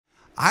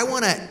I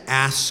want to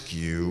ask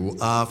you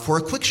for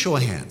a quick show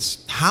of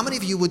hands. How many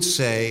of you would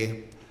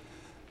say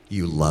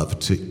you love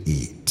to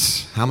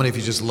eat? How many of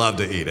you just love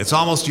to eat? It's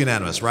almost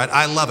unanimous, right?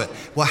 I love it.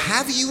 Well,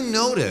 have you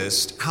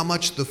noticed how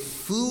much the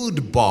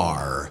food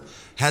bar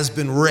has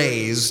been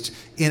raised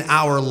in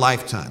our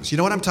lifetimes? You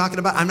know what I'm talking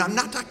about? I'm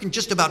not talking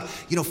just about,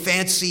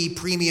 fancy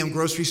premium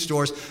grocery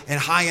stores and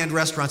high-end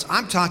restaurants.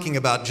 I'm talking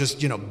about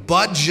just,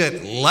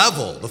 budget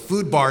level. The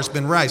food bar has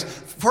been raised.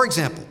 For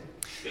example,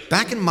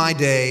 back in my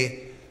day,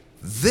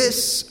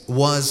 this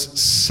was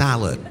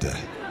salad.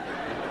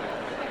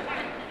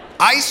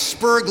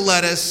 Iceberg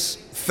lettuce,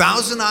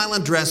 Thousand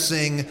Island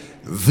dressing,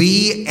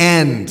 the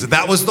end.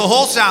 That was the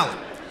whole salad.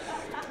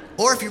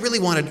 Or if you really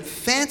wanted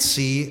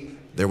fancy,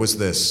 there was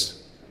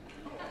this.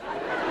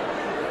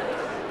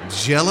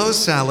 Jell-O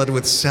salad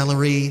with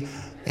celery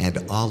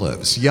and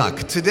olives.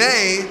 Yuck.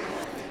 Today,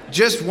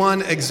 just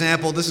one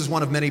example. This is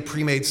one of many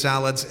pre-made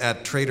salads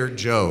at Trader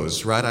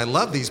Joe's, right? I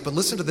love these, but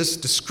listen to this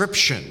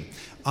description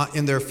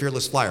in their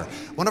Fearless Flyer.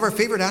 One of our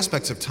favorite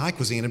aspects of Thai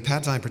cuisine, and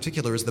pad thai in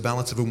particular, is the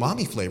balance of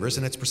umami flavors,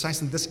 and it's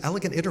precisely this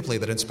elegant interplay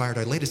that inspired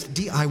our latest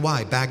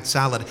DIY bagged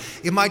salad.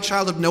 In my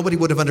childhood, nobody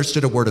would have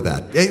understood a word of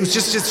that. It was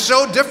just, it's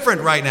so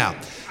different right now.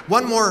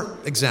 One more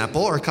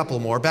example, or a couple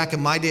more. Back in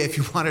my day, if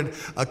you wanted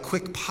a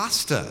quick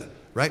pasta,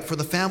 right, for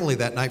the family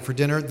that night for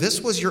dinner,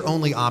 this was your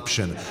only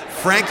option.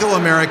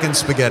 Franco-American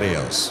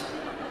SpaghettiOs.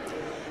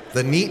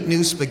 The neat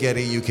new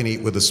spaghetti you can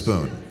eat with a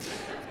spoon.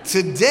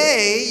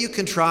 Today, you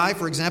can try,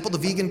 for example, the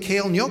vegan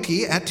kale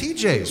gnocchi at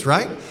TJ's,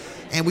 right?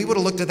 And we would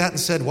have looked at that and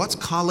said, what's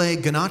kale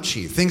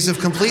ganache? Things have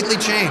completely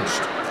changed.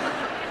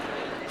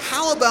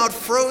 How about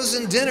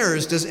frozen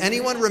dinners? Does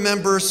anyone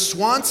remember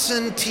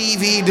Swanson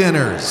TV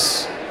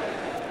dinners?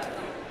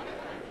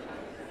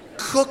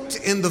 Cooked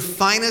in the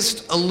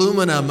finest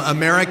aluminum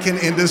American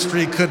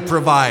industry could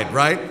provide,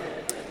 right?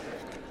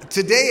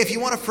 Today, if you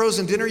want a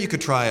frozen dinner, you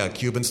could try a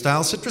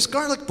Cuban-style citrus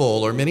garlic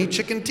bowl or mini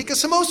chicken tikka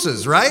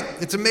samosas, right?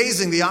 It's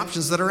amazing the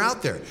options that are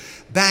out there.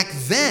 Back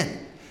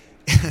then,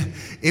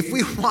 if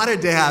we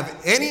wanted to have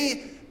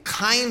any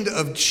kind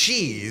of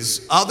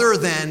cheese other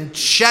than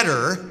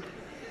cheddar,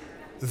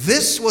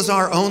 this was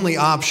our only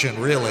option,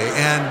 really.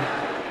 And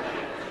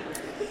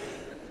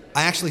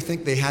I actually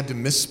think they had to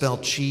misspell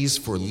cheese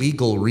for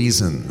legal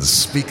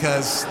reasons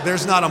because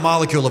there's not a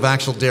molecule of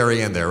actual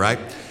dairy in there, right?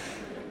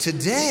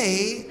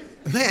 Today,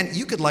 man,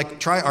 you could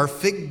try our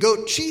fig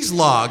goat cheese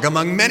log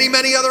among many,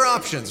 many other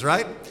options,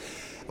 right?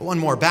 One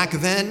more. Back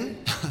then,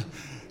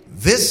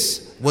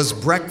 this was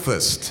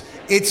breakfast.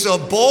 It's a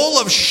bowl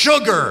of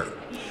sugar.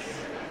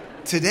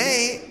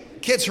 Today,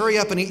 kids, hurry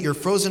up and eat your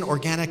frozen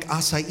organic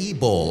acai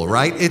bowl,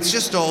 right? It's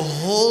just a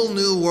whole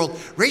new world.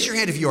 Raise your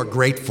hand if you are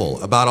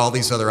grateful about all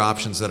these other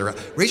options that are.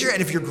 Raise your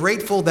hand if you're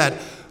grateful that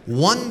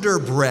Wonder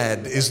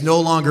Bread is no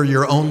longer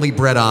your only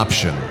bread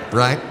option,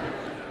 right?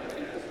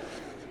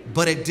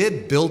 But it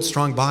did build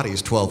strong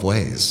bodies 12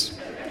 ways.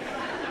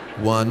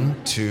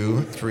 1,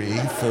 2, 3,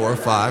 4,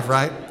 5,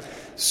 right?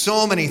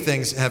 So many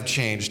things have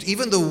changed.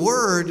 Even the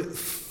word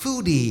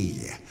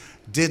foodie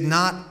did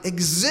not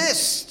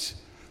exist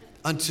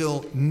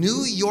until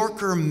New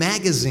Yorker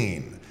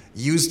magazine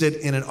used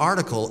it in an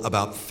article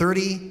about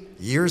 30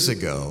 years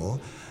ago.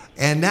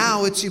 And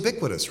now it's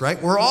ubiquitous,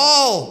 right? We're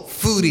all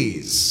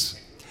foodies.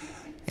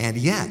 And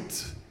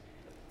yet,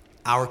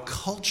 our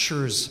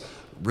culture's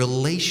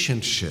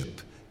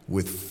relationship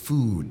with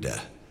food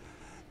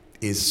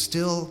is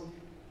still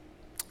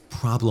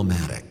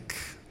problematic.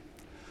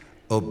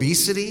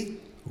 Obesity,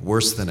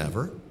 worse than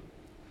ever.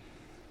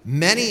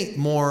 Many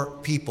more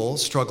people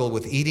struggle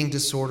with eating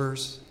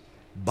disorders,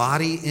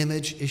 body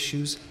image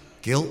issues,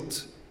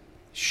 guilt,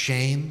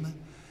 shame,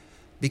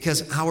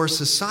 because our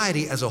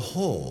society as a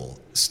whole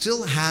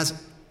still has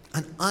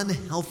an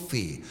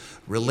unhealthy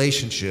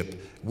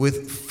relationship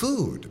with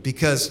food,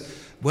 because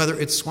whether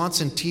it's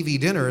Swanson TV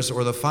dinners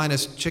or the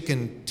finest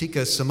chicken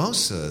tikka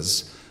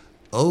samosas,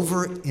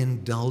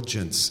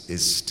 overindulgence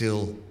is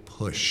still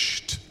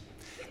pushed.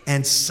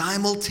 And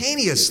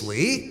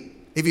simultaneously,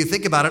 if you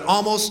think about it,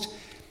 almost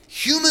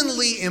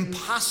humanly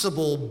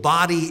impossible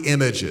body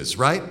images,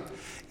 right?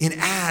 In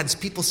ads,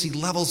 people see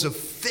levels of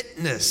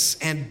fitness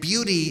and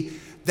beauty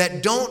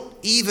that don't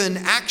even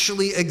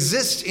actually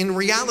exist in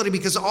reality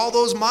because all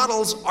those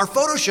models are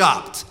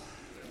photoshopped.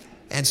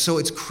 And so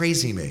it's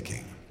crazy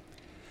making.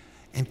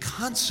 And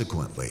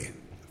consequently,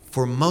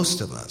 for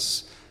most of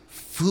us,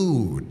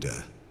 food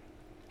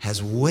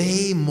has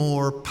way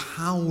more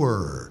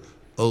power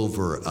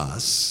over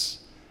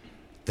us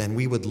than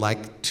we would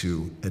like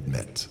to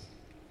admit.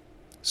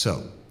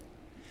 So,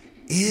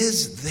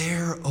 is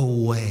there a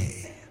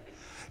way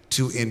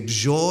to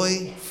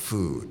enjoy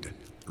food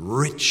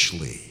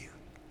richly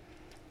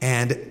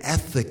and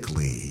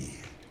ethically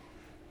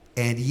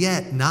and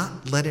yet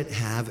not let it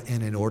have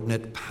an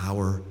inordinate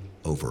power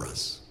over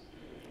us?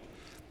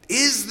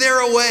 Is there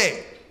a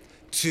way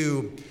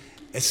to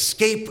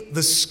escape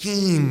the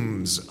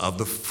schemes of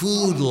the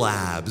food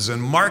labs and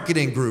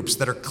marketing groups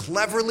that are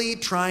cleverly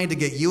trying to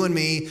get you and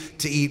me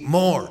to eat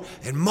more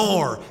and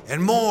more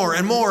and more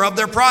and more of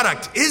their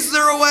product? Is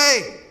there a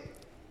way?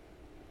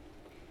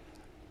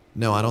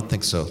 No, I don't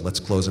think so.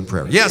 Let's close in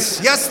prayer. Yes,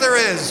 there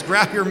is.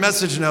 Grab your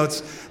message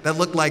notes that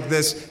look like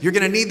this. You're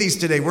going to need these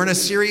today. We're in a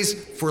series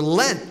for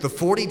Lent, the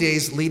 40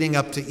 days leading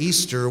up to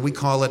Easter. We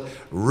call it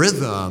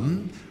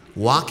Rhythm,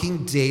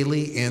 Walking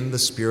Daily in the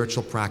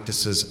Spiritual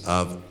Practices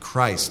of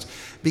Christ.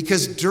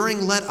 Because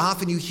during Lent,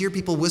 often you hear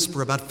people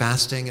whisper about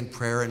fasting and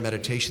prayer and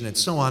meditation and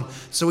so on.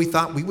 So we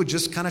thought we would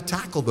just kind of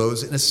tackle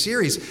those in a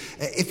series.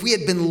 If we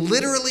had been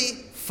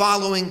literally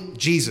following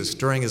Jesus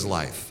during his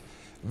life,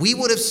 we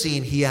would have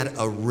seen he had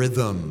a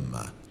rhythm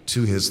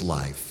to his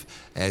life.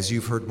 As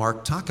you've heard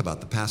Mark talk about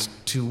the past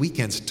 2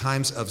 weekends,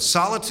 times of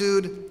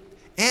solitude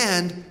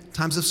and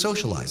times of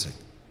socializing,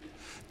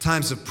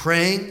 times of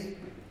praying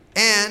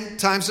and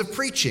times of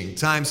preaching,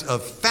 times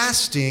of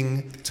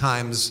fasting,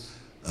 times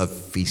of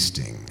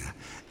feasting.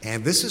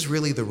 And this is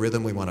really the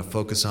rhythm we want to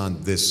focus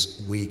on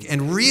this week.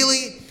 And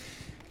really,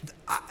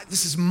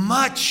 this is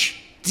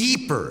much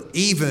deeper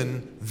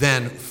even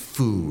than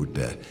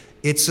food.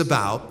 It's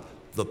about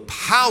the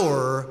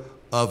power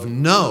of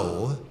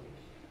no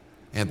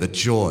and the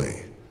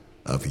joy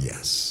of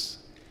yes.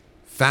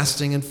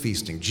 Fasting and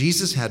feasting.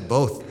 Jesus had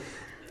both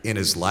in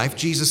his life.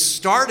 Jesus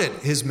started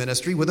his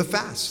ministry with a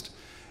fast.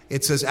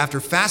 It says after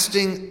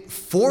fasting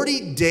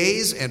 40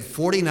 days and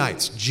 40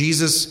 nights,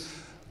 Jesus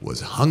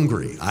was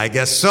hungry. I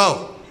guess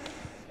so.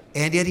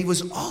 And yet he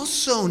was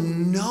also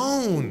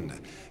known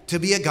to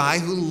be a guy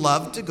who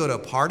loved to go to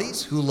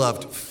parties, who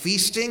loved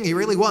feasting. He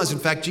really was. In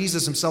fact,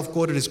 Jesus himself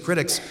quoted his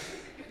critics,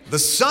 "The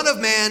Son of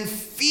Man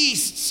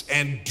feasts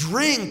and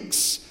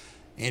drinks,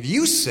 and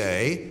you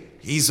say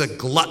he's a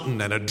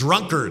glutton and a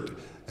drunkard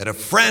and a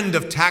friend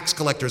of tax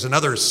collectors and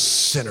other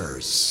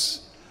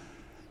sinners."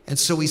 And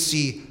so we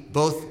see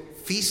both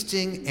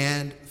feasting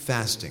and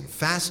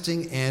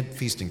fasting and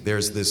feasting.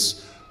 There's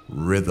this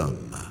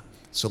rhythm.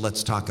 So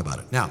let's talk about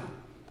it. Now,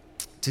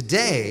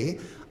 today,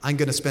 I'm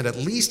going to spend at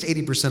least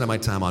 80% of my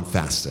time on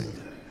fasting.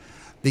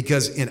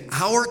 Because in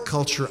our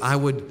culture, I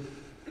would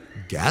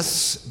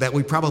guess that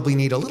we probably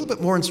need a little bit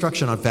more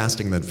instruction on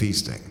fasting than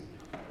feasting.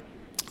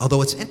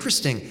 Although it's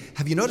interesting,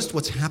 have you noticed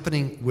what's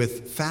happening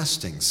with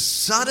fasting?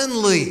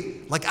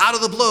 Suddenly, like out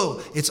of the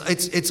blue,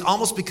 it's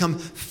almost become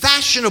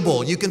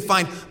fashionable. You can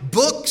find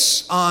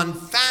books on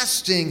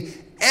fasting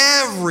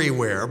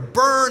everywhere,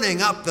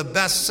 burning up the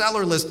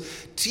bestseller list.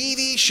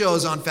 TV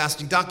shows on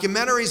fasting,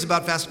 documentaries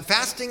about fasting.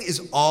 Fasting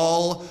is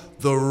all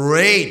the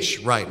rage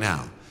right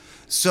now.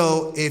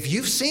 So if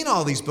you've seen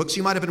all these books,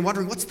 you might have been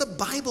wondering, what's the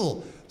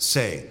Bible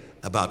say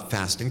about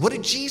fasting? What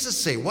did Jesus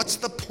say? What's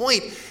the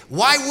point?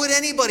 Why would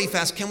anybody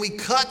fast? Can we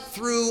cut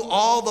through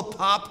all the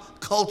pop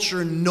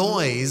culture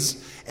noise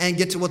and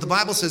get to what the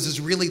Bible says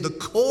is really the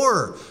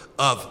core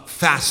of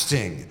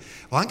fasting?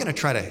 Well, I'm going to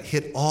try to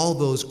hit all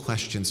those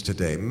questions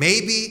today.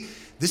 Maybe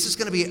this is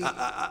going to be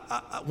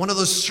one of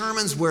those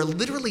sermons where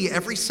literally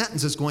every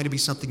sentence is going to be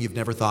something you've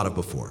never thought of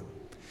before.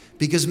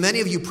 Because many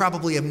of you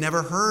probably have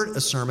never heard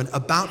a sermon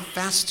about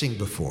fasting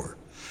before.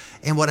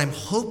 And what I'm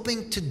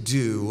hoping to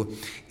do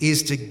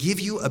is to give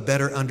you a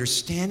better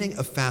understanding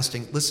of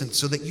fasting, listen,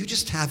 so that you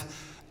just have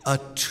a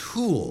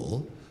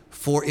tool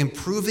for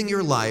improving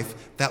your life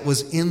that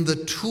was in the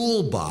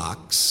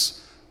toolbox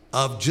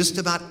of just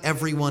about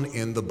everyone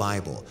in the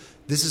Bible.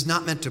 This is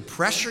not meant to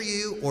pressure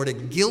you or to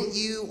guilt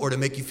you or to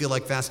make you feel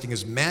like fasting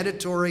is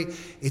mandatory.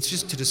 It's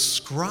just to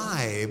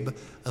describe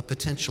a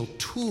potential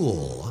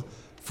tool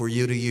for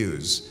you to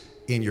use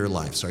in your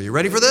life. So are you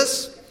ready for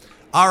this?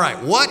 All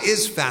right, what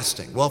is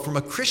fasting? Well, from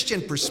a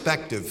Christian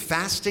perspective,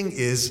 fasting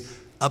is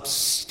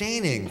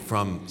abstaining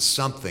from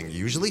something,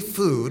 usually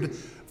food,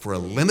 for a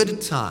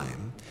limited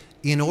time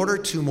in order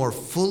to more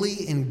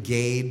fully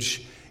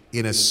engage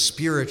in a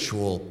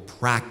spiritual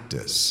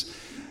practice.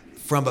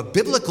 From a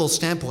biblical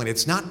standpoint,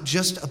 it's not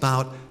just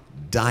about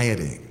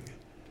dieting.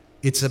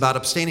 It's about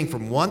abstaining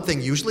from one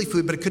thing, usually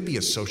food, but it could be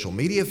a social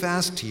media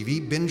fast, TV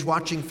binge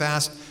watching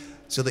fast,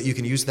 so that you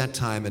can use that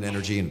time and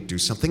energy and do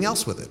something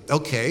else with it.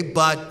 Okay,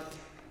 but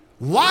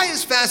why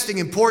is fasting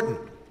important?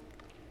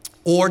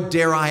 Or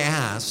dare I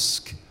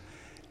ask,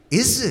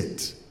 is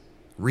it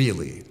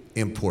really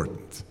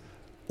important?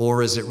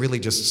 Or is it really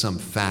just some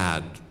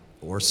fad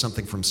or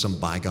something from some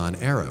bygone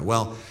era?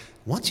 Well,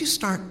 once you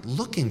start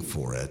looking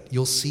for it,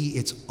 you'll see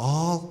it's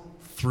all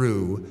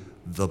through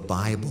the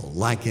Bible,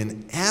 like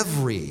in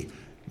every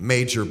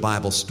major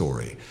Bible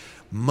story.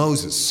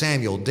 Moses,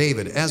 Samuel,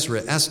 David,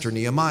 Ezra, Esther,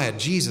 Nehemiah,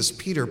 Jesus,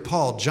 Peter,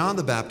 Paul, John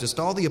the Baptist,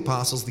 all the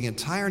apostles, the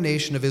entire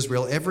nation of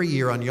Israel every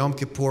year on Yom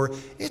Kippur,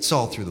 it's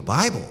all through the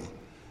Bible.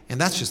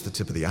 And that's just the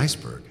tip of the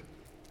iceberg.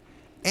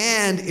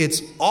 And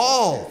it's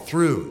all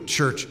through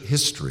church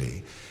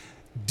history.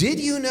 Did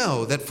you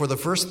know that for the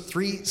first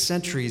 3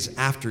 centuries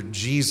after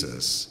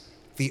Jesus,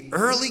 the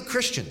early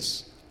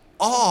Christians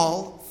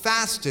all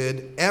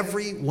fasted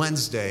every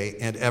Wednesday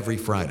and every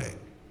Friday?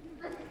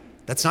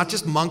 That's not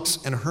just monks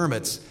and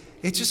hermits.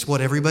 It's just what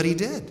everybody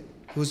did.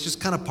 It was just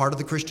kind of part of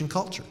the Christian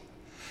culture.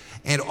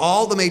 And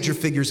all the major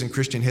figures in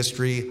Christian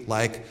history,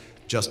 like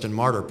Justin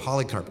Martyr,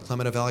 Polycarp,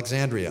 Clement of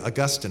Alexandria,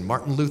 Augustine,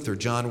 Martin Luther,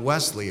 John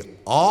Wesley,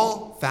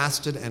 all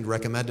fasted and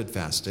recommended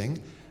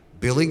fasting.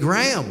 Billy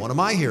Graham, one of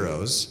my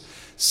heroes,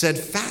 said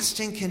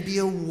fasting can be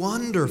a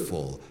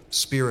wonderful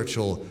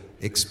spiritual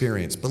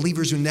experience.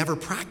 Believers who never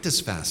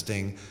practice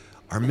fasting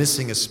are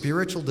missing a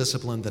spiritual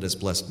discipline that has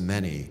blessed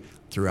many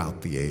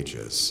throughout the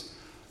ages.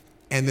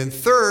 And then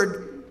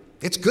third,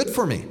 it's good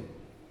for me,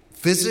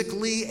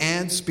 physically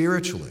and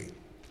spiritually.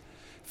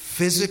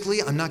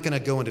 Physically, I'm not going to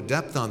go into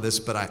depth on this,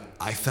 but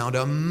I found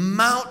a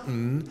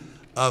mountain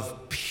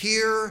of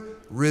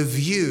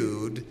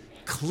peer-reviewed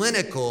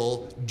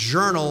clinical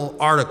journal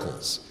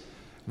articles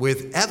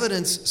with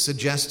evidence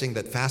suggesting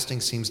that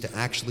fasting seems to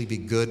actually be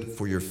good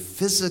for your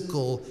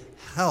physical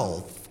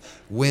health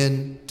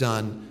when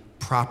done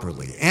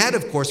properly. And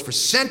of course, for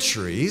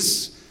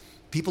centuries,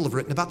 people have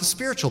written about the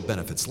spiritual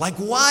benefits. Like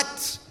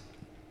what?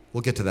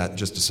 We'll get to that in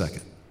just a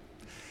second.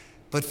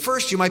 But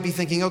first, you might be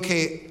thinking,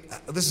 okay,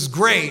 this is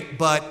great,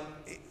 but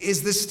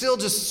is this still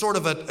just sort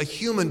of a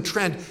human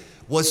trend?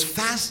 Was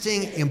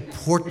fasting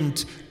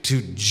important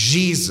to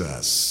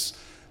Jesus?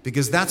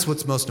 Because that's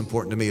what's most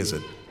important to me as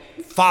a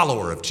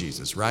follower of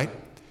Jesus, right?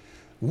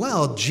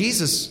 Well,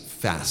 Jesus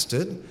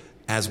fasted,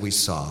 as we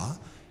saw,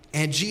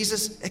 and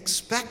Jesus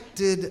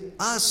expected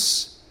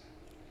us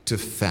to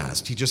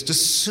fast. He just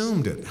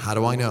assumed it. How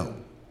do I know?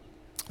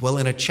 Well,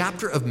 in a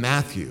chapter of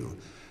Matthew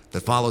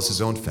that follows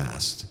his own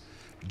fast,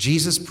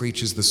 Jesus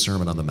preaches the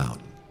Sermon on the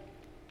Mount.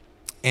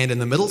 And in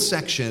the middle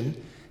section,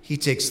 he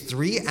takes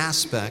three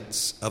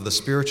aspects of the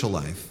spiritual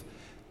life,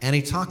 and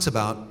he talks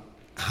about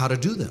how to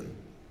do them.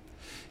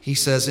 He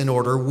says, in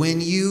order,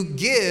 when you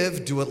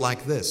give, do it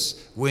like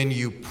this. When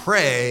you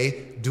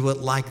pray, do it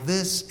like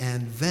this.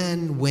 And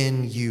then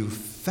when you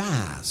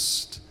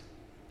fast,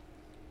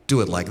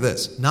 do it like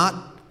this.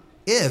 Not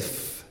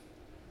if,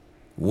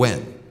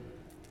 when.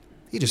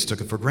 He just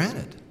took it for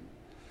granted.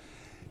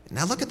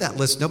 Now look at that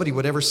list. Nobody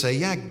would ever say,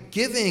 yeah,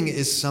 giving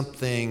is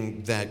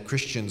something that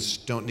Christians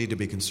don't need to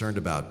be concerned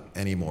about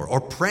anymore. Or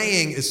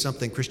praying is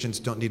something Christians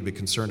don't need to be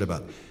concerned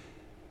about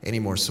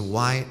anymore. So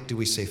why do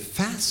we say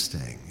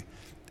fasting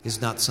is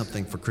not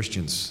something for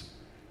Christians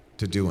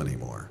to do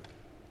anymore?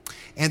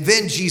 And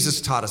then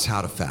Jesus taught us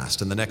how to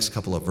fast in the next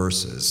couple of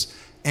verses.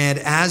 And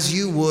as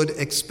you would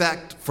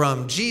expect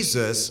from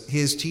Jesus,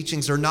 his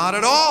teachings are not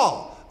at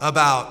all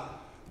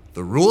about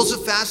the rules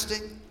of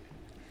fasting.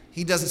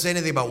 He doesn't say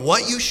anything about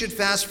what you should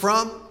fast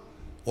from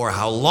or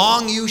how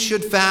long you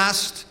should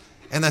fast.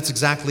 And that's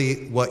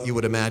exactly what you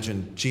would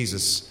imagine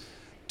Jesus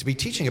to be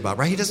teaching about,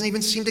 right? He doesn't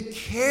even seem to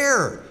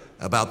care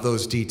about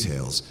those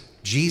details.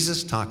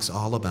 Jesus talks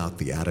all about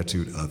the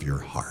attitude of your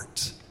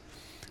heart.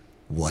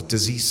 What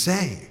does he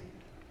say?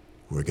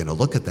 We're going to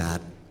look at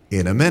that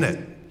in a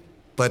minute.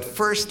 But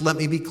first, let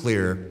me be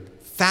clear.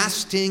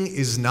 Fasting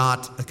is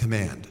not a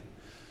command.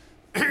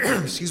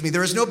 Excuse me.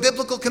 There is no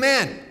biblical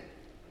command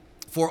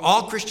for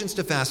all Christians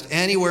to fast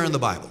anywhere in the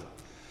Bible.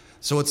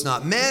 So it's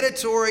not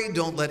mandatory.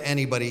 Don't let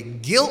anybody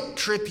guilt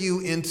trip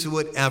you into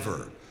it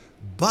ever.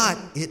 But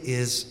it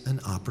is an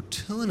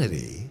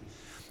opportunity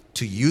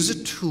to use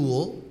a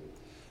tool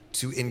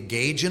to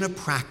engage in a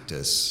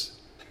practice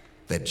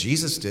that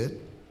Jesus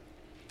did,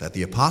 that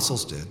the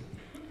apostles did.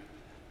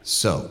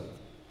 So,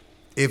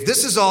 if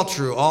this is all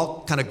true,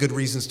 all kind of good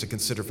reasons to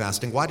consider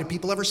fasting, why did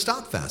people ever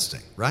stop fasting,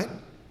 right?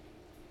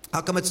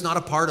 How come it's not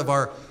a part of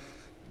our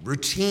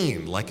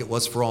routine like it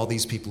was for all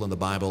these people in the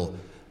Bible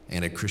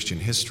and in Christian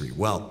history?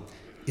 Well,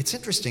 it's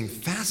interesting.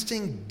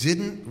 Fasting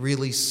didn't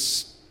really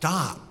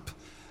stop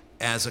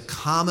as a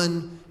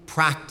common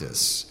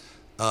practice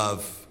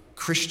of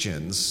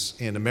Christians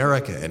in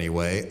America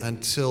anyway,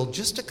 until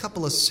just a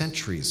couple of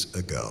centuries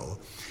ago.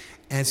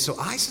 And so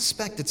I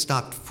suspect it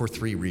stopped for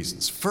three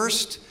reasons.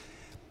 First,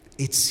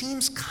 it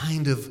seems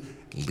kind of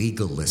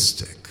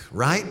legalistic,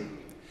 right?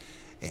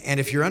 And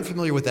if you're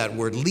unfamiliar with that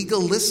word,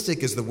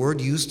 legalistic is the word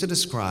used to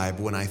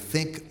describe when I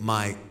think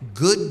my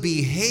good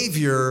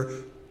behavior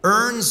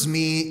earns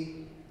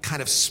me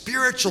kind of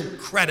spiritual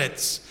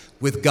credits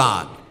with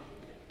God.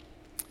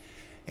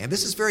 And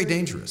this is very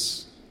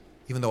dangerous,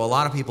 even though a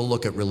lot of people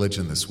look at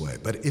religion this way.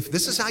 But if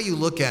this is how you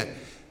look at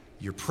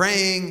your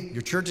praying,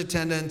 your church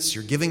attendance,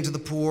 your giving to the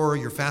poor,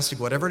 your fasting,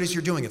 whatever it is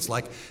you're doing, it's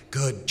like,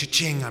 good,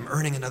 cha-ching, I'm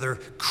earning another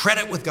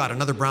credit with God,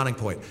 another browning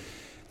point.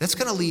 That's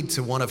going to lead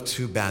to one of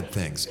two bad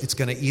things. It's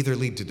going to either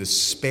lead to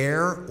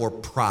despair or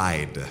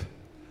pride.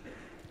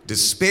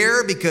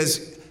 Despair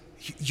because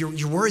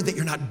you're worried that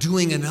you're not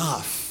doing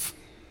enough.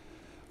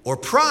 Or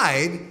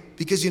pride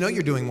because you know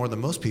you're doing more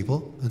than most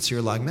people. And so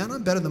you're like, man,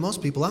 I'm better than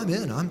most people. I'm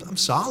in. I'm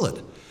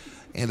solid.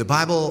 And the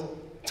Bible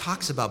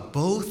talks about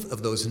both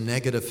of those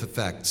negative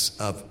effects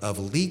of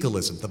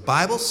legalism. The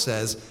Bible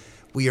says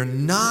we are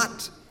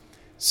not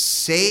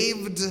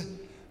saved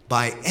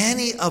by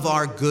any of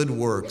our good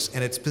works.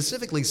 And it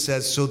specifically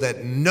says so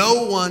that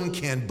no one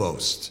can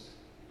boast.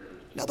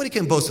 Nobody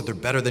can boast that they're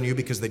better than you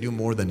because they do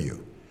more than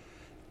you.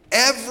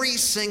 Every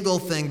single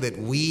thing that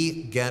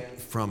we get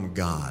from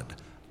God,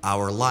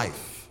 our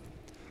life,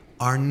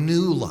 our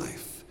new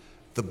life,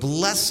 the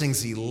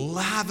blessings he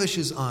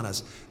lavishes on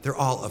us, they're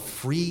all a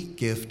free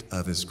gift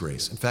of his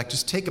grace. In fact,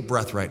 just take a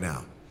breath right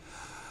now.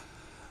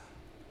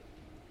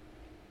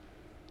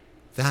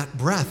 That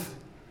breath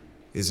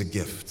is a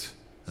gift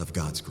of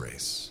God's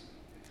grace.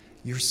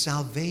 Your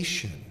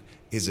salvation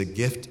is a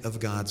gift of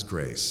God's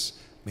grace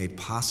made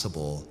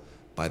possible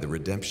by the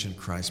redemption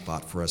Christ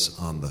bought for us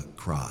on the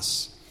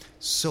cross.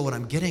 So what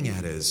I'm getting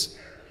at is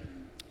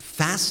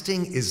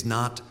fasting is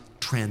not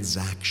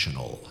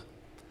transactional.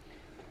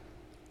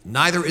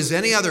 Neither is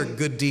any other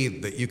good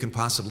deed that you can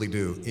possibly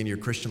do in your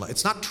Christian life.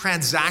 It's not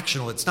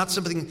transactional. It's not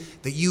something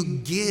that you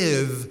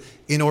give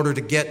in order to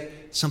get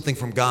something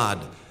from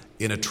God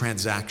in a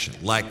transaction.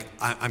 Like,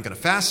 I'm going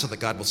to fast so that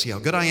God will see how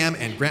good I am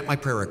and grant my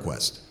prayer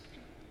request.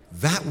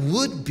 That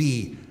would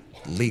be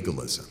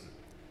legalism.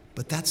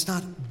 But that's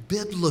not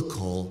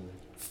biblical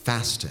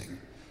fasting.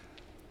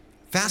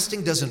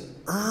 Fasting doesn't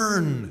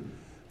earn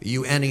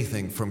you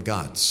anything from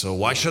God. So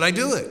why should I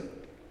do it?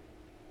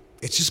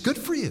 It's just good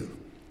for you,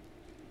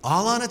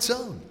 all on its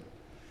own.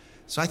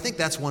 So I think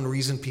that's one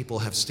reason people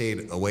have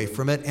stayed away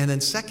from it. And then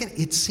second,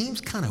 it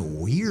seems kind of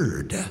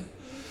weird.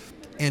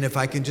 And if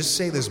I can just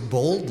say this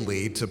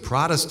boldly to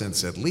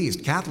Protestants at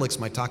least, Catholics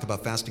might talk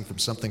about fasting from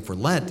something for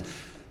Lent.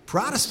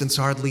 Protestants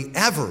hardly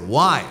ever.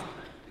 Why?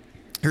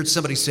 I heard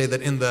somebody say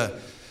that in the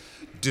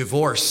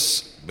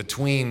divorce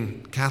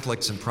between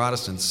Catholics and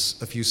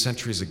Protestants a few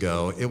centuries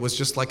ago, it was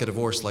just like a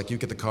divorce, like you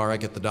get the car, I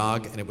get the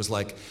dog, and it was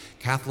like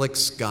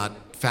Catholics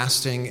got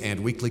fasting and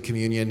weekly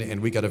communion, and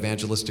we got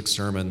evangelistic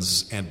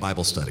sermons and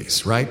Bible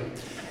studies, right?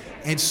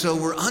 And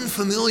so we're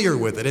unfamiliar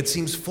with it. It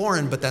seems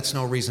foreign, but that's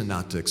no reason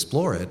not to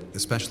explore it,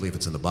 especially if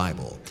it's in the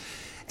Bible.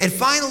 And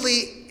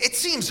finally, it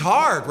seems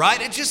hard,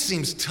 right? It just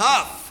seems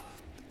tough.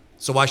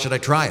 So why should I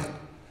try it?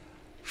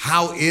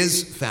 How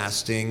is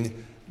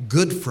fasting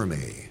good for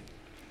me?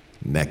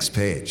 Next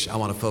page. I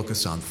want to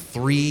focus on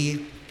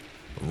 3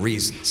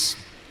 reasons.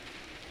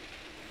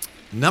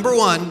 Number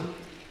 1,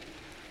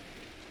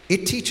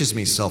 it teaches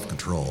me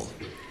self-control.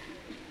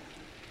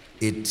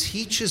 It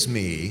teaches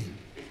me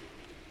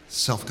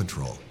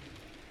self-control.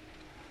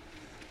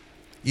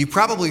 You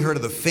probably heard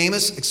of the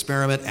famous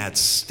experiment at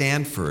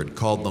Stanford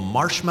called the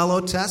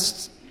marshmallow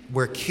test,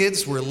 where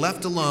kids were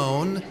left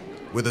alone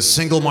with a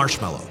single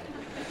marshmallow.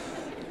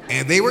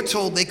 And they were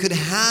told they could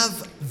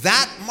have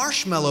that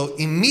marshmallow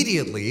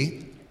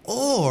immediately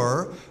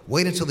or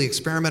wait until the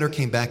experimenter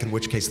came back, in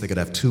which case they could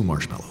have 2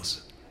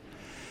 marshmallows.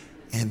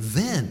 And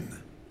then,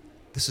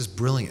 this is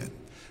brilliant,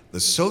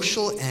 the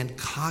social and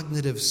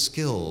cognitive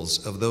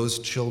skills of those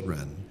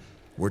children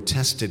were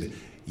tested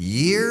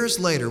years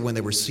later when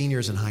they were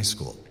seniors in high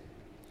school.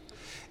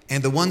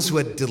 And the ones who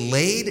had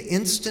delayed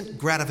instant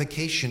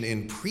gratification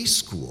in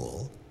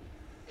preschool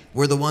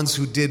were the ones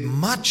who did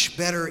much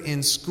better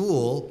in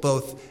school,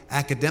 both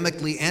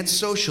academically and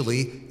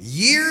socially,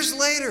 years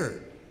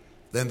later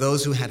than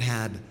those who had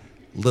had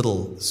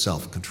little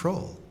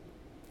self-control.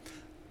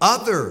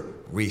 Other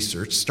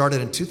research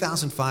started in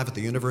 2005 at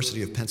the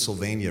University of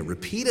Pennsylvania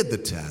repeated the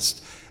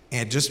test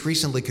and just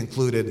recently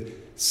concluded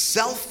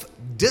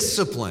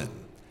self-discipline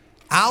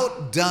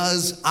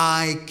outdoes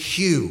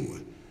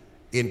IQ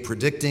in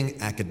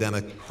predicting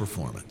academic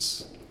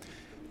performance.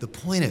 The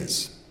point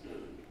is,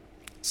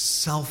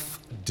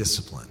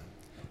 self-discipline,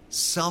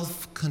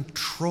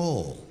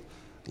 self-control,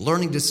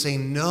 learning to say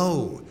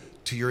no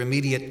to your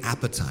immediate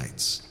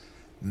appetites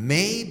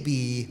may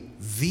be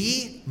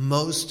the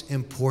most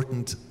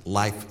important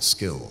life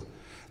skill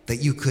that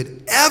you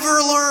could ever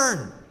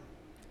learn.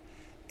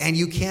 And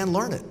you can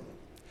learn it.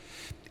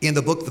 In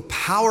the book, The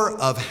Power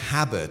of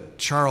Habit,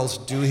 Charles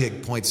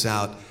Duhigg points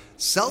out,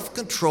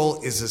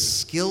 self-control is a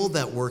skill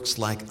that works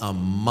like a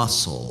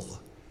muscle.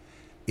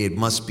 It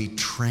must be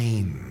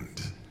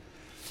trained.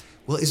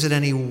 Well, is it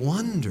any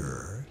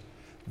wonder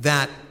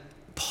that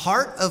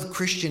part of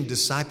Christian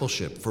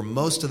discipleship for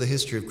most of the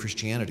history of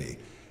Christianity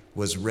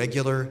was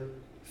regular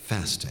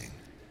fasting?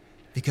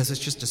 Because it's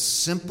just a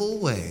simple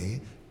way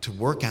to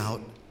work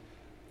out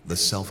the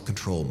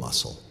self-control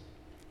muscle,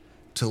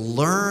 to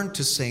learn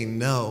to say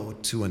no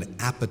to an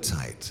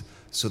appetite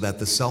so that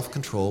the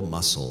self-control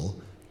muscle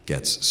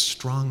gets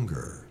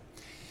stronger.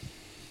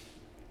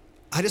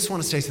 I just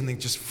want to say something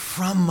just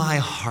from my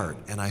heart,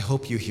 and I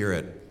hope you hear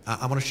it.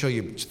 I want to show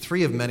you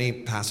 3 of many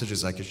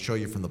passages I could show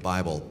you from the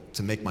Bible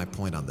to make my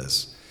point on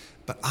this.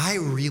 But I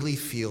really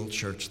feel,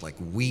 church, like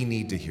we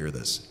need to hear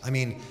this. I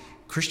mean,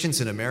 Christians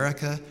in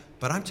America,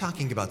 but I'm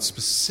talking about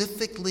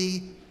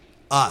specifically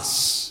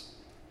us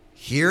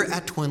here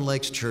at Twin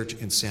Lakes Church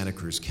in Santa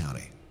Cruz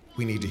County.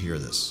 We need to hear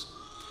this.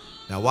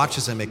 Now watch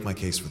as I make my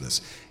case for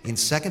this. In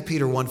 2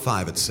 Peter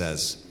 1:5 it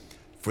says,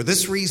 "For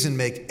this reason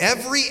make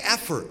every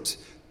effort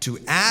to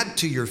add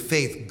to your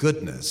faith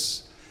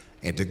goodness,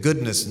 and to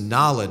goodness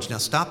knowledge." Now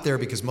stop there,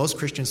 because most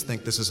Christians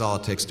think this is all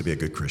it takes to be a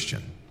good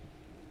Christian.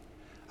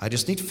 I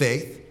just need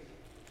faith,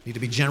 need to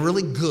be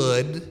generally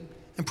good,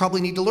 and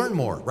probably need to learn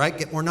more, right?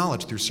 Get more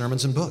knowledge through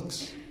sermons and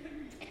books.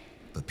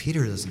 But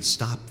Peter doesn't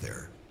stop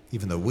there,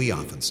 even though we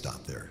often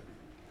stop there.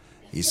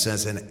 He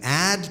says, and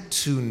add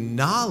to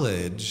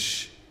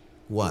knowledge,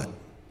 what?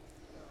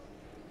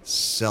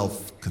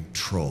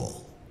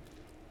 Self-control.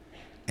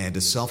 And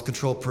to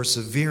self-control,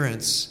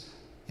 perseverance,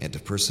 and to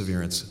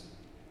perseverance,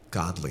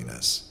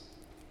 godliness.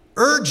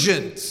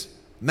 urgent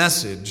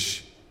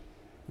message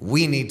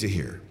we need to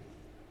hear.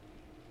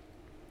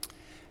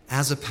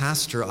 As a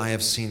pastor, I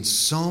have seen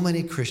so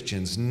many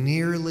Christians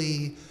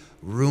nearly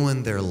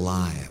ruin their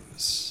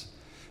lives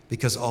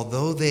because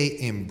although they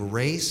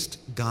embraced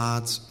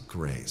God's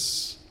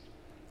grace,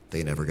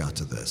 they never got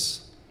to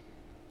this: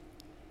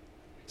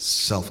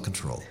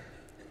 self-control.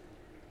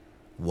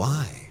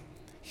 Why?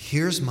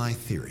 Here's my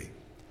theory.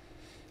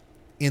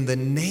 In the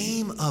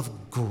name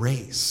of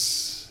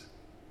grace,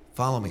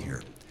 follow me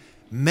here,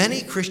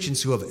 many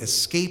Christians who have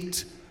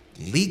escaped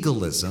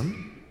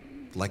legalism,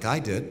 like I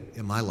did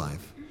in my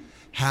life,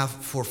 have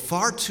for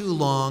far too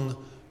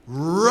long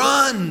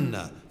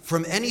run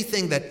from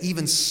anything that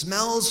even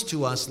smells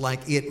to us like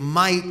it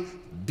might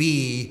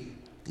be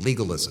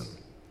legalism.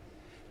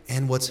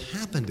 And what's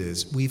happened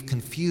is we've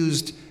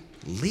confused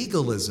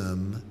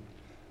legalism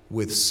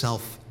with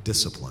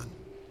self-discipline.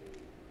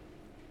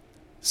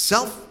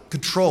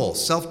 Self-control,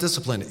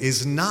 self-discipline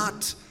is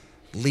not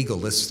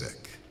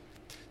legalistic.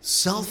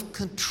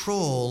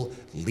 Self-control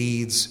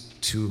leads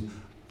to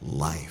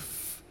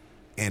life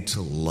and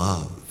to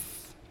love.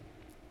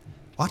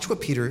 Watch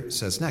what Peter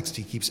says next.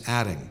 He keeps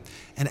adding.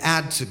 And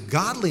add to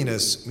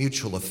godliness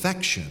mutual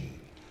affection.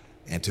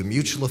 And to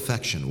mutual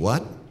affection,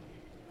 what?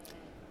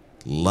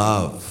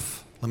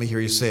 Love. Let me hear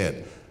you say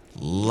it.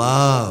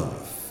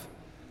 Love.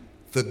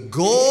 The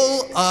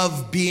goal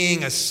of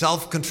being a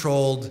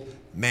self-controlled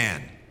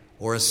man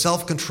or a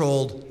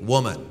self-controlled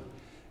woman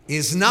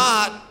is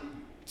not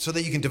so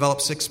that you can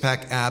develop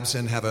six-pack abs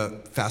and have a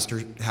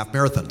faster half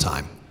marathon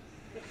time.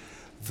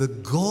 The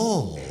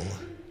goal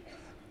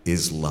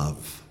is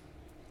love.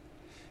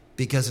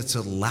 Because it's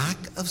a lack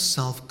of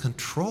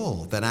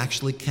self-control that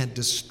actually can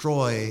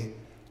destroy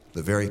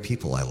the very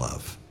people I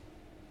love.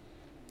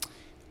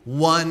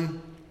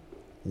 One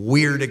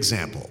weird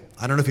example.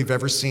 I don't know if you've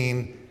ever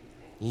seen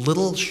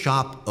Little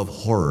Shop of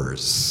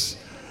Horrors,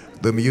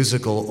 the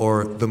musical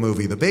or the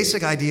movie. The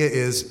basic idea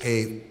is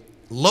a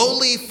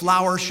lowly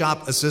flower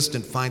shop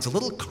assistant finds a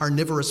little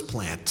carnivorous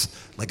plant,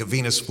 like a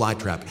Venus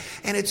flytrap.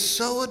 And it's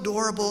so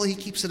adorable, he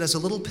keeps it as a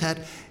little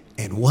pet,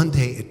 and one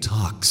day it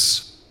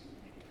talks.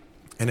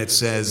 And it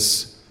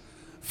says,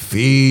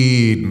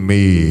 "Feed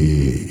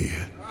me."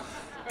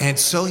 And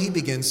so he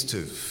begins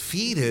to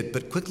feed it,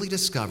 but quickly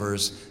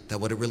discovers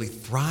that what it really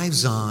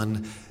thrives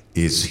on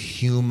is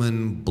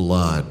human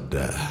blood.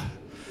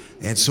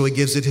 And so he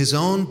gives it his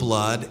own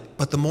blood,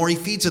 but the more he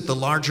feeds it, the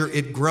larger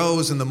it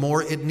grows and the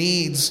more it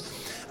needs,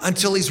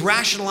 until he's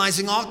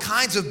rationalizing all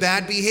kinds of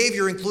bad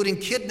behavior, including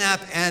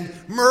kidnap and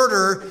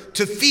murder,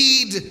 to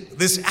feed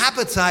this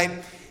appetite.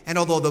 And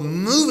although the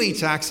movie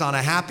tacks on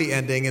a happy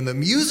ending, in the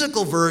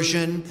musical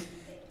version,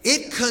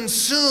 it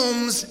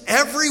consumes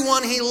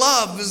everyone he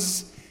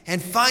loves,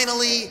 and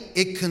finally,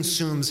 it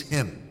consumes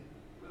him.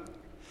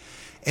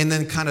 And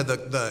then kind of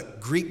the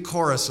Greek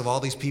chorus of all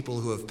these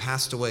people who have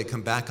passed away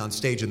come back on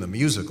stage in the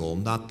musical,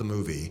 not the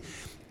movie,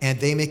 and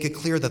they make it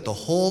clear that the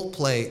whole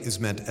play is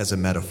meant as a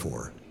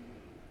metaphor.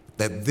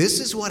 That this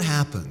is what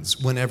happens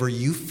whenever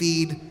you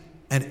feed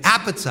an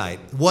appetite,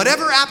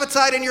 whatever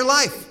appetite in your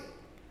life,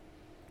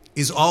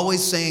 is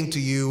always saying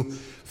to you,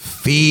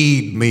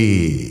 "Feed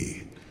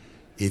me."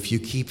 If you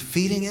keep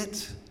feeding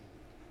it,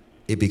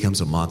 it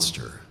becomes a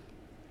monster.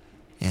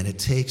 And it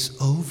takes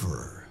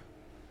over.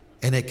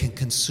 And it can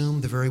consume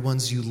the very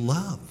ones you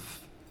love.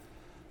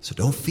 So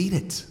don't feed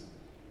it.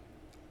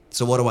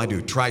 So what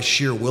do? Try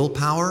sheer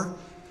willpower?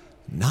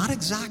 Not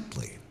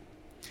exactly.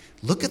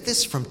 Look at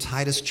this from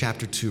Titus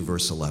chapter 2,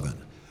 verse 11.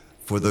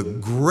 "For the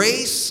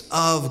grace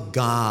of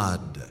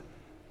God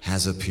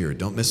has appeared."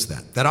 Don't miss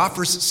that. "That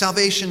offers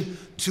salvation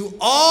to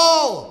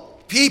all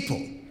people."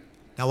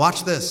 Now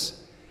watch this.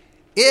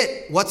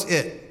 What's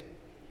it?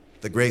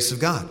 The grace of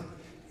God.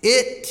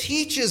 It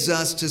teaches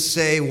us to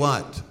say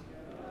what?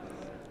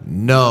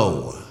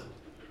 No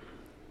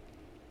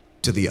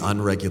to the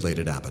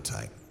unregulated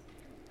appetite,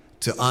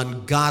 to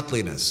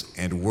ungodliness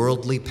and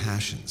worldly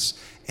passions,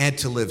 and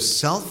to live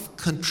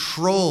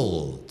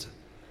self-controlled,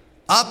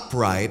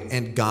 upright,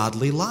 and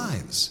godly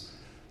lives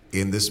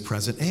in this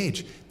present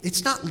age.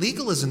 It's not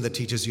legalism that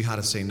teaches you how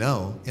to say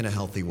no in a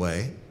healthy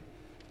way.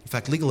 In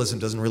fact, legalism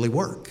doesn't really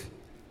work.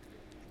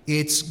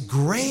 It's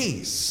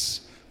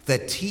grace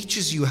that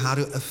teaches you how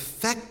to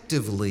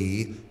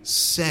effectively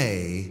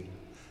say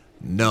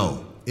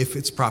no, if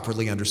it's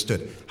properly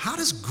understood. How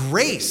does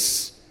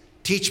grace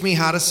teach me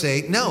how to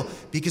say no?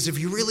 Because if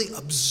you really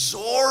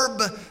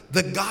absorb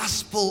the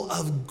gospel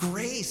of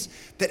grace,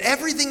 that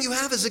everything you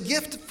have is a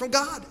gift from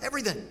God,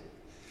 everything.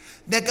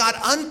 That God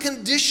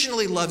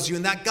unconditionally loves you,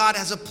 and that God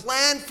has a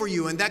plan for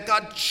you, and that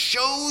God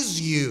chose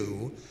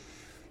you.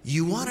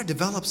 You want to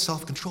develop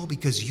self-control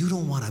because you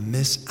don't want to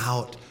miss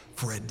out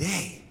for a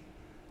day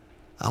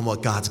on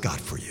what God's got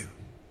for you.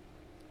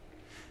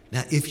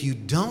 Now, if you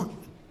don't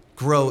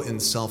grow in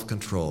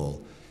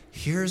self-control,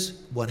 here's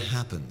what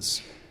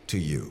happens to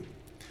you.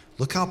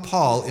 Look how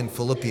Paul in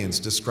Philippians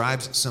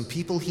describes some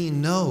people he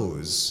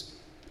knows.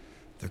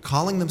 They're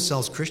calling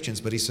themselves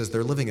Christians, but he says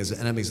they're living as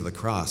enemies of the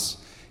cross.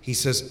 He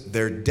says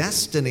their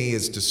destiny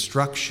is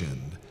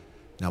destruction,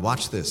 Now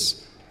watch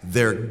this.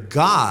 Their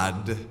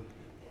God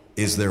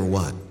is their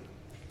what?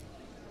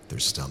 Their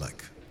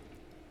stomach.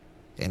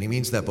 And he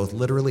means that both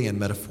literally and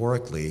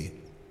metaphorically.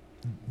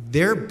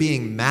 They're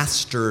being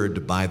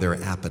mastered by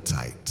their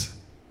appetite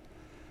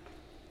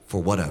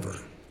for whatever.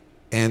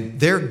 And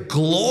their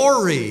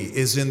glory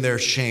is in their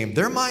shame.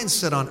 Their mind's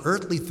set on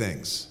earthly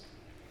things.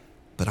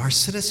 But our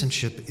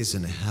citizenship is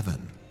in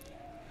heaven.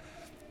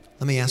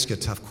 Let me ask you a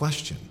tough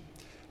question.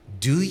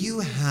 Do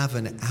you have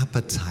an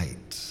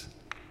appetite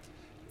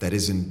that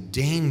is in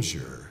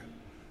danger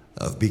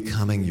of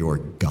becoming your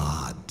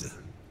God?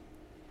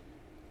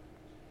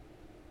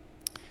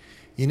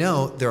 You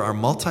know, there are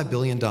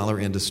multi-billion-dollar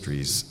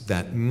industries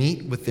that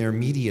meet with their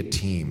media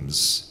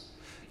teams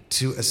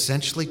to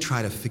essentially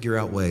try to figure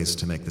out ways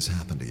to make this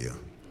happen to you,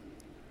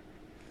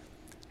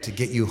 to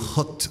get you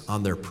hooked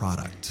on their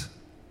product.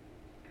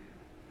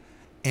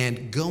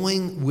 And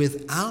going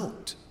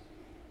without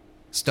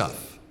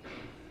stuff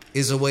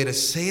is a way to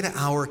say to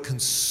our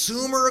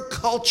consumer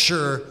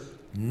culture,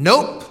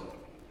 nope,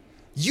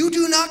 you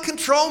do not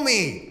control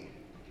me.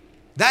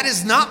 That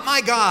is not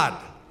my God.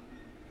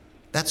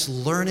 That's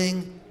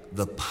learning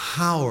the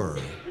power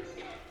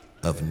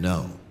of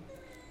no.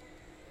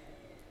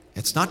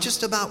 It's not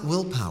just about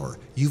willpower.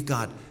 You've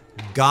got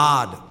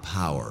God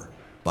power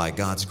by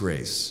God's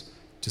grace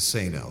to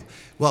say no.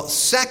 Well,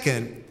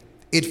 second,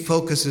 it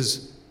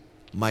focuses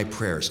my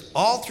prayers.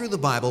 All through the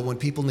Bible, when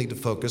people need to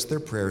focus their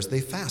prayers, they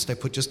fast. I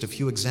put just a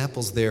few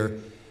examples there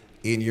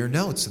in your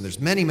notes, and there's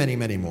many, many,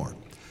 many more.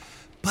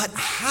 But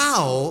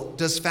how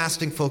does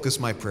fasting focus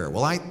my prayer?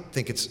 Well, I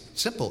think it's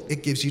simple.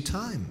 It gives you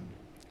time.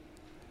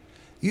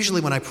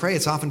 Usually when I pray,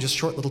 it's often just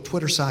short little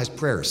Twitter-sized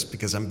prayers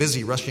because I'm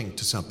busy rushing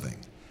to something.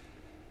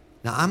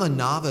 Now, I'm a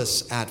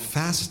novice at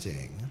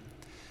fasting,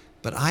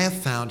 but I have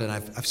found, and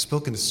I've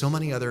spoken to so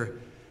many other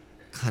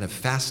kind of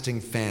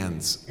fasting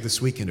fans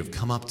this weekend who've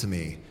come up to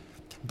me.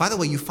 By the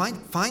way, you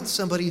find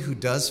somebody who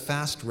does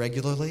fast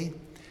regularly,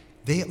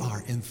 they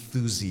are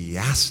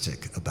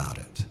enthusiastic about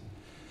it.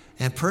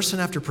 And person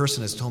after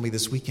person has told me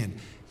this weekend,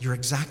 you're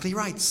exactly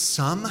right.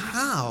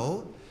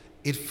 Somehow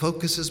it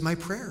focuses my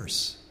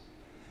prayers.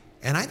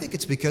 And I think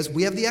it's because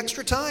we have the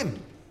extra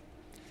time.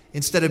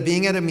 Instead of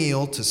being at a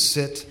meal, to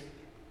sit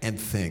and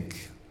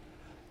think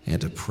and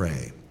to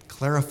pray.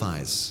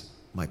 Clarifies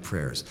my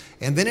prayers.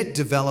 And then it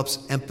develops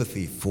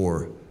empathy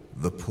for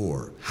the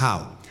poor.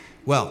 How?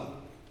 Well,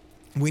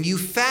 when you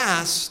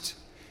fast,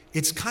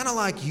 it's kind of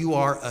like you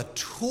are a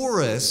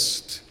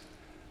tourist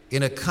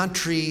in a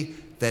country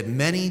that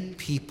many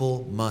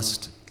people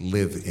must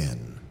live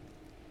in.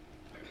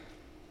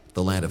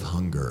 The land of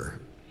hunger.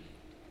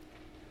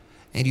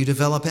 And you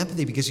develop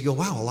empathy because you go,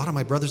 wow, a lot of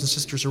my brothers and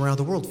sisters around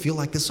the world feel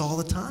like this all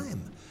the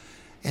time.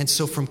 And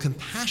so from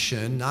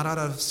compassion, not out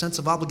of a sense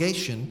of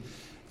obligation,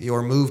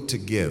 you're moved to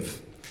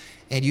give.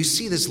 And you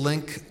see this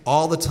link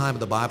all the time in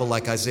the Bible,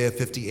 like Isaiah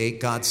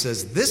 58. God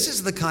says, this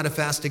is the kind of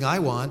fasting I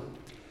want.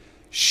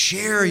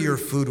 Share your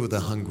food with the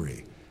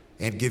hungry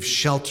and give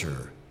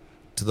shelter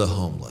to the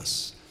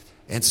homeless.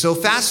 And so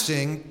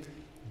fasting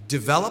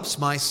develops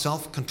my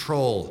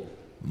self-control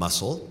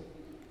muscle.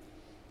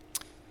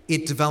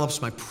 It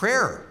develops my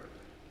prayer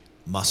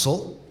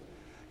muscle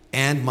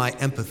and my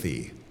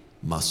empathy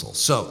muscle.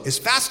 So is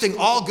fasting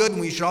all good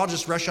and we should all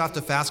just rush off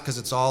to fast because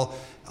it's all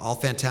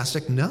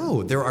fantastic?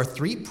 No, there are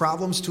 3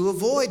 problems to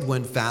avoid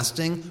when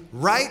fasting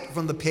right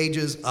from the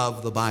pages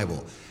of the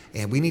Bible.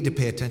 And we need to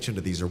pay attention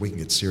to these or we can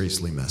get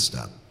seriously messed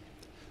up.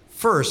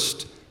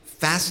 First,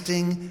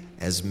 fasting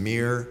as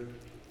mere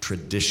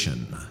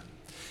tradition.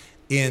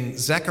 In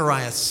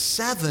Zechariah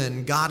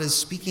 7, God is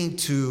speaking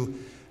to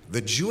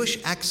the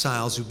Jewish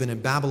exiles who've been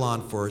in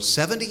Babylon for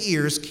 70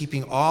 years,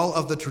 keeping all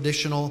of the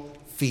traditional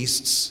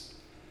feasts.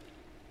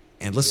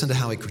 And listen to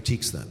how he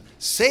critiques them.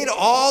 Say to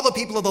all the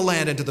people of the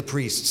land and to the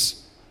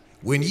priests,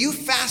 when you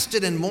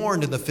fasted and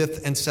mourned in the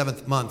 5th and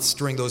 7th months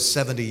during those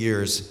 70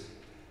 years,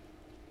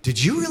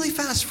 did you really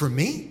fast for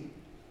me?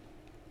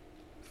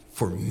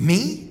 For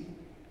me?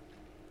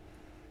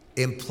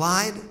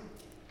 Implied,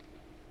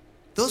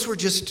 those were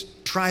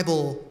just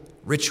tribal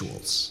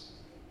rituals,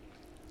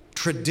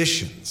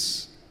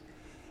 traditions.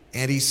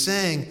 And he's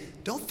saying,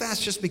 don't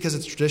fast just because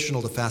it's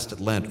traditional to fast at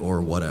Lent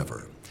or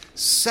whatever.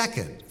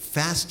 Second,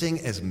 fasting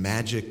as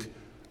magic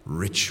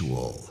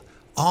ritual.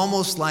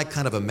 Almost like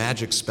kind of a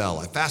magic spell.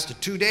 I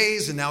fasted 2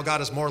 days and now God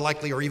is more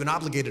likely or even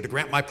obligated to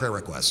grant my prayer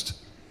request.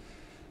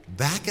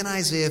 Back in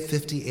Isaiah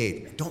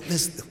 58, don't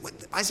miss,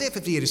 Isaiah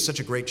 58 is such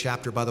a great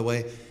chapter, by the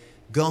way.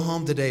 Go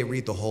home today,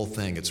 read the whole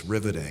thing. It's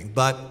riveting.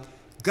 But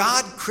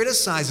God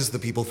criticizes the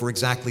people for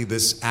exactly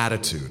this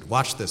attitude.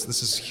 Watch this.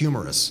 This is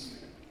humorous.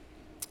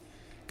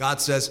 God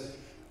says,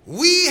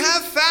 we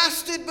have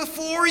fasted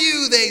before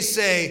you, they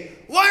say.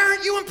 Why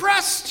aren't you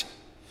impressed?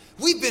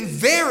 We've been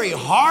very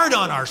hard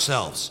on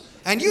ourselves,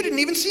 and you didn't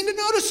even seem to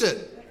notice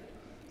it.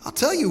 I'll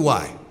tell you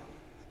why.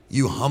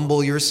 You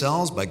humble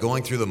yourselves by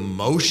going through the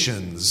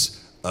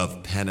motions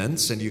of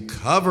penance, and you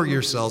cover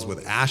yourselves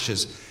with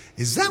ashes.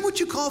 Is that what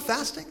you call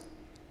fasting?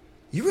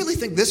 You really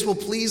think this will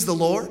please the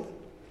Lord?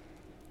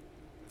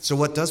 So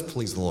what does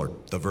please the Lord?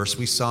 The verse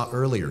we saw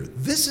earlier.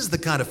 This is the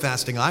kind of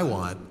fasting I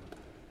want.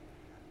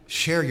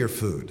 Share your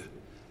food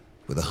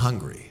with the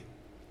hungry.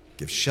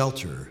 Give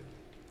shelter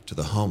to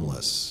the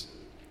homeless,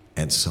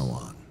 and so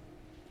on.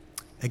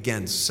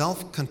 Again,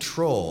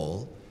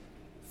 self-control,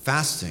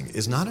 fasting,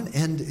 is not an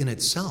end in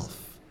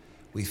itself.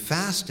 We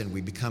fast and we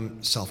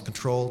become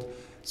self-controlled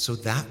so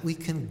that we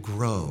can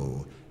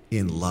grow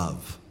in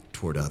love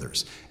toward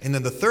others. And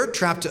then the third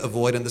trap to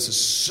avoid, and this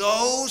is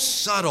so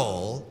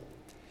subtle,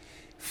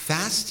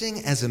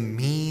 fasting as a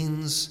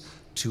means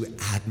to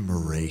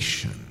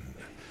admiration.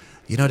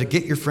 You know, to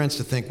get your friends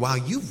to think, wow,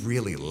 you've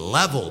really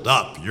leveled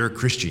up your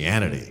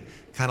Christianity.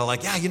 Kind of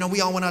like, yeah, you know,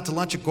 we all went out to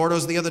lunch at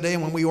Gordo's the other day,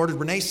 and when we ordered,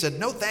 Renee said,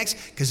 no thanks,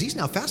 because he's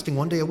now fasting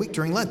one day a week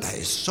during Lent. That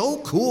is so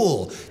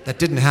cool. That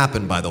didn't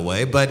happen, by the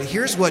way, but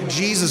here's what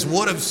Jesus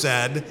would have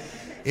said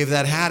if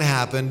that had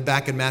happened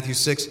back in Matthew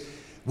 6.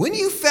 When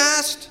you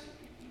fast,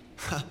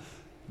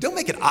 don't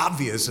make it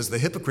obvious as the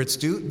hypocrites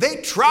do. They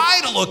try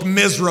to look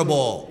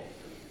miserable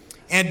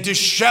and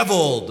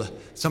disheveled.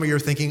 Some of you are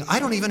thinking, I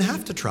don't even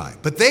have to try.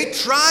 But they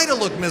try to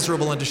look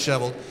miserable and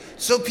disheveled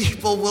so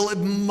people will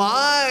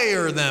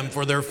admire them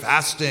for their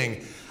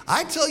fasting.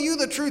 I tell you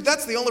the truth,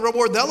 that's the only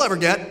reward they'll ever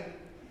get.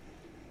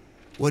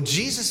 What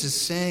Jesus is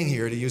saying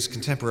here, to use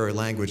contemporary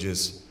language,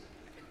 is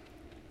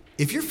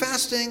if you're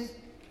fasting,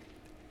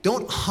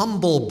 don't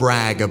humble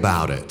brag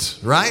about it,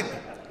 right?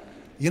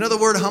 You know the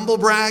word humble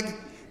brag?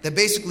 That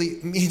basically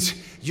means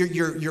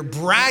you're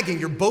bragging,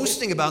 you're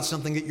boasting about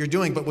something that you're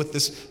doing, but with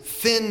this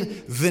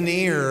thin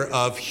veneer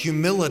of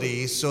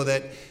humility so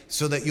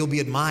that you'll be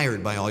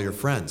admired by all your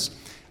friends.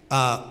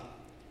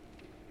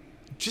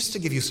 Just to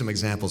give you some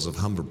examples of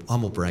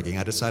humble bragging,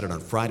 I decided on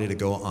Friday to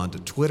go onto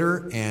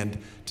Twitter and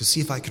to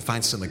see if I could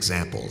find some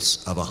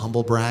examples of a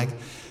humble brag.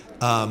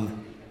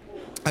 I'm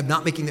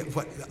not making it...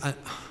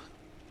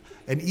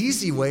 An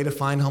easy way to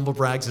find humble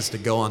brags is to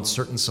go on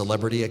certain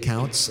celebrity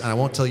accounts. And I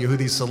won't tell you who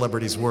these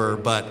celebrities were,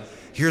 but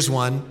here's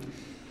one.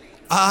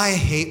 I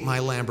hate my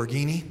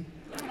Lamborghini.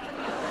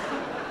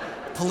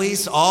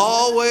 Police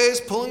always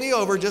pulling me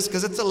over just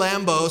because it's a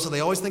Lambo, so they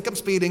always think I'm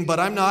speeding, but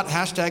I'm not.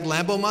 Hashtag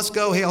Lambo must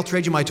go. Hey, I'll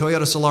trade you my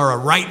Toyota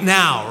Solara right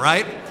now,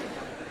 right?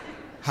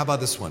 How about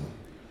this one?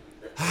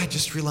 I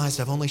just realized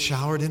I've only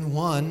showered in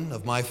one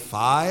of my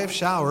 5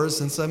 showers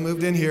since I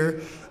moved in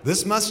here.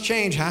 This must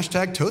change.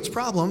 Hashtag totes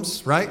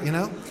problems, right? You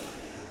know?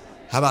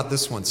 How about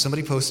this one?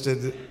 Somebody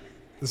posted, this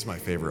is my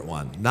favorite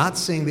one. Not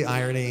seeing the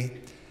irony,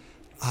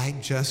 I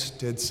just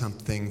did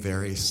something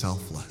very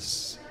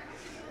selfless.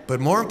 But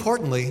more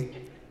importantly,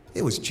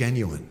 it was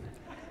genuine.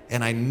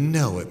 And I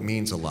know it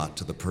means a lot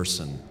to the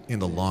person in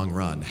the long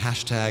run.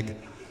 Hashtag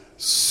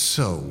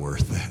so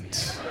worth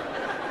it.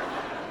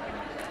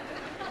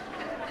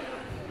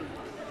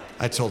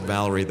 I told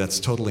Valerie that's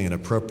totally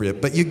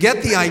inappropriate, but you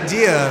get the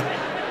idea.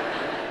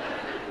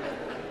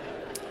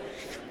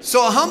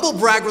 So a humble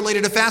brag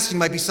related to fasting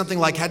might be something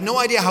like, had no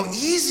idea how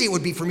easy it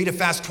would be for me to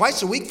fast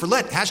twice a week for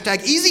Lent.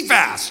 Hashtag easy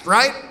fast,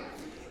 right?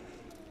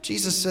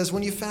 Jesus says,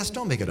 when you fast,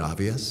 don't make it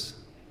obvious.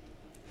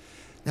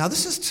 Now,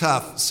 this is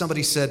tough.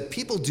 Somebody said,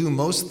 people do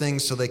most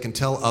things so they can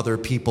tell other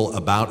people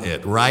about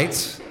it,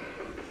 right?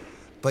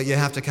 But you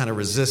have to kind of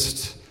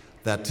resist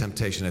that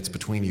temptation. It's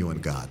between you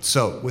and God.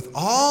 So with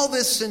all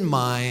this in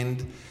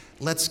mind,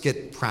 let's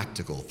get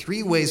practical.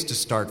 3 ways to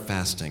start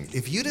fasting.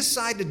 If you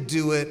decide to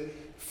do it,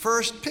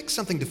 first, pick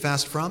something to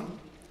fast from.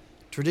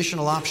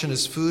 Traditional option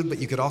is food, but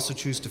you could also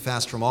choose to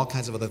fast from all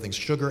kinds of other things.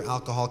 Sugar,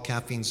 alcohol,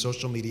 caffeine,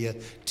 social media,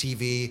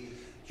 TV,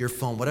 your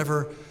phone,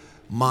 whatever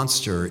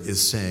monster is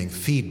saying,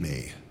 feed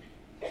me,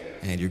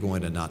 and you're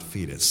going to not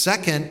feed it.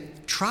 Second,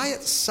 try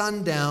it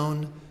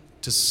sundown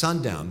to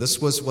sundown.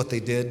 This was what they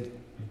did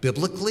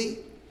biblically.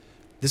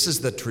 This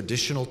is the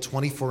traditional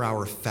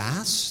 24-hour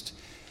fast.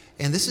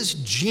 And this is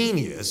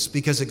genius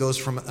because it goes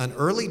from an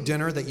early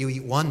dinner that you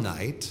eat one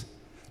night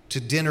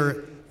to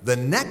dinner the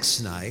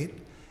next night.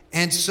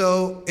 And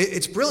so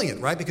it's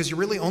brilliant, right? Because you're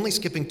really only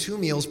skipping 2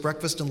 meals,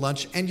 breakfast and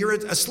lunch, and you're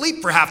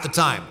asleep for half the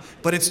time,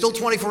 but it's still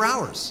 24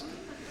 hours.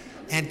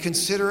 And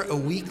consider a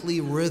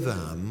weekly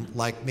rhythm,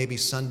 like maybe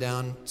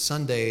sundown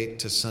Sunday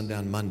to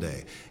sundown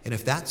Monday. And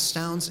if that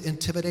sounds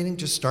intimidating,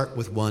 just start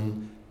with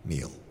 1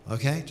 meal.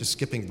 Okay? Just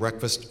skipping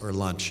breakfast or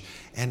lunch.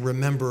 And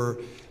remember,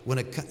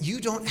 you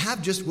don't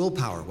have just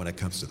willpower when it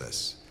comes to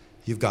this.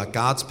 You've got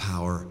God's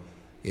power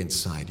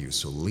inside you,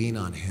 so lean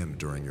on Him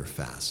during your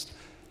fast.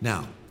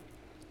 Now,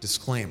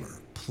 disclaimer,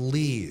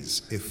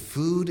 please, if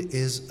food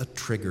is a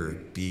trigger,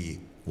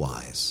 be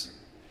wise.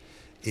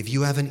 If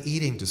you have an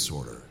eating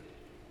disorder,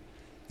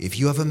 if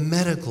you have a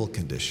medical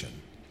condition,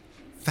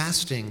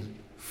 fasting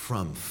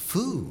from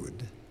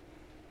food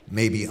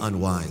may be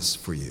unwise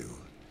for you.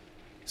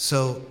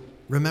 So,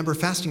 remember,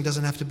 fasting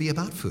doesn't have to be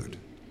about food.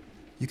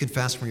 You can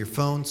fast from your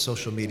phone,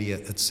 social media,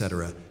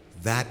 etc.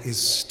 That is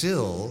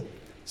still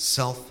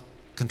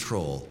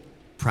self-control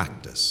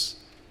practice.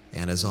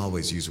 And as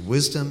always, use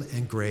wisdom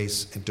and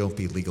grace and don't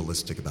be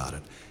legalistic about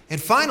it.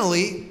 And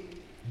finally,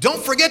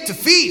 don't forget to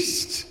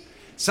feast.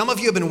 Some of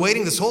you have been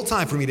waiting this whole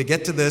time for me to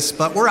get to this,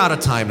 but we're out of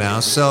time now.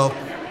 So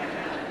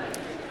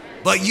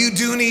But you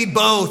do need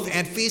both.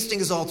 And feasting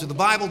is all through the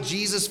Bible.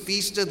 Jesus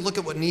feasted. Look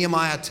at what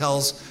Nehemiah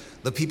tells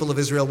the people of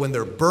Israel when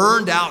they're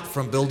burned out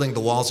from building the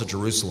walls of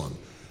Jerusalem.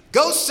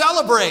 Go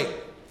celebrate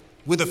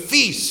with a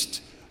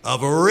feast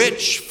of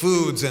rich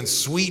foods and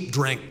sweet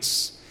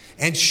drinks,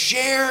 and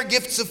share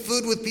gifts of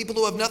food with people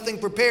who have nothing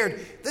prepared.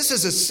 This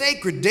is a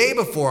sacred day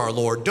before our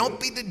Lord. Don't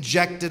be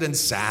dejected and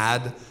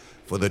sad,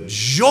 for the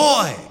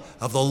joy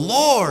of the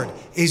Lord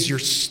is your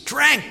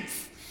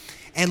strength.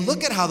 And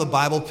look at how the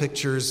Bible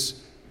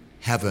pictures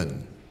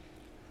heaven.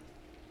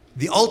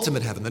 The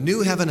ultimate heaven, the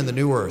new heaven and the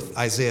new earth,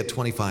 Isaiah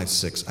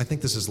 25:6. I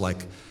think this is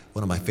like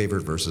one of my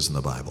favorite verses in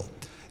the Bible.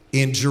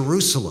 In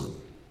Jerusalem,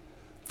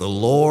 the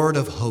Lord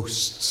of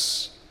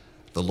hosts,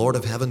 the Lord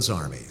of heaven's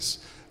armies,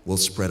 will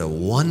spread a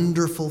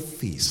wonderful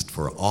feast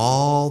for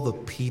all the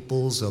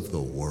peoples of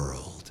the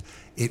world.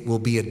 It will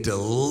be a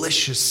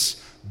delicious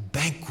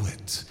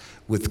banquet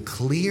with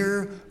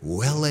clear,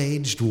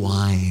 well-aged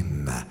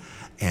wine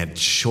and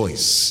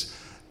choice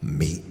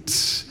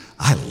meat.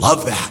 I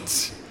love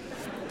that.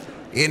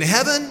 In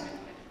heaven,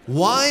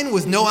 wine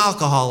with no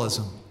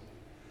alcoholism,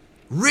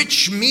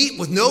 rich meat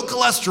with no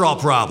cholesterol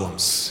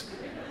problems.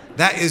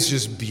 That is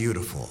just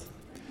beautiful.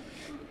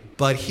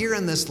 But here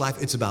in this life,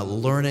 it's about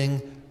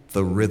learning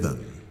the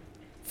rhythm,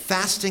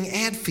 fasting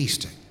and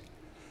feasting,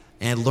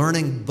 and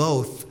learning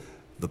both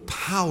the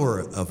power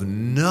of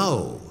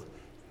no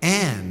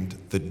and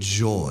the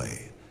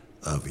joy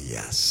of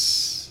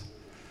yes.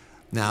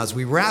 Now, as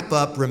we wrap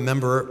up,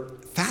 remember,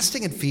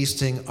 fasting and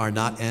feasting are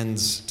not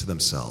ends to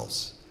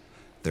themselves.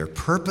 Their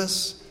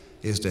purpose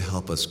is to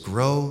help us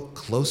grow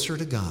closer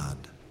to God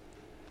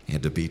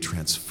and to be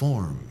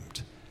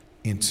transformed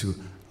into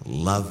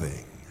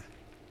loving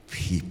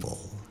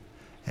people.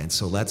 And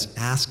so let's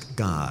ask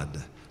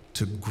God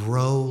to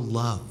grow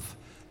love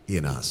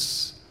in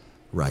us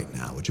right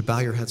now. Would you bow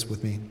your heads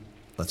with me?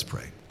 Let's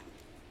pray.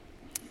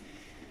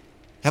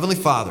 Heavenly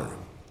Father,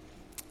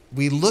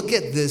 we look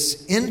at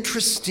this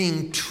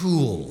interesting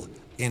tool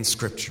in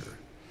Scripture,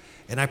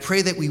 and I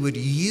pray that we would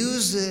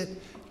use it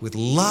with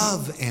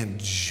love and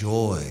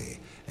joy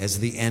as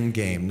the end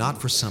game,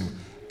 not for some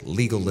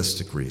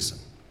legalistic reason.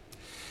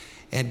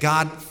 And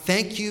God,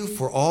 thank you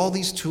for all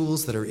these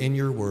tools that are in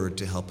your word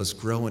to help us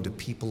grow into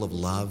people of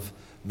love.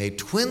 May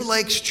Twin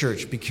Lakes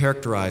Church be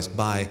characterized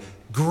by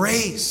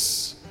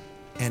grace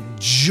and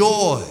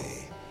joy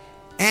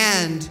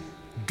and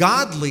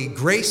godly,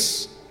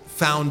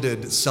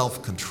 grace-founded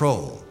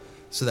self-control,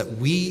 so that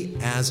we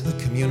as a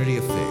community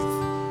of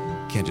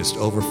faith can just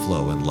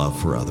overflow in love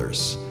for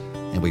others.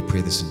 And we pray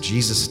this in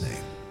Jesus'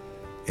 name.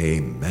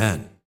 Amen.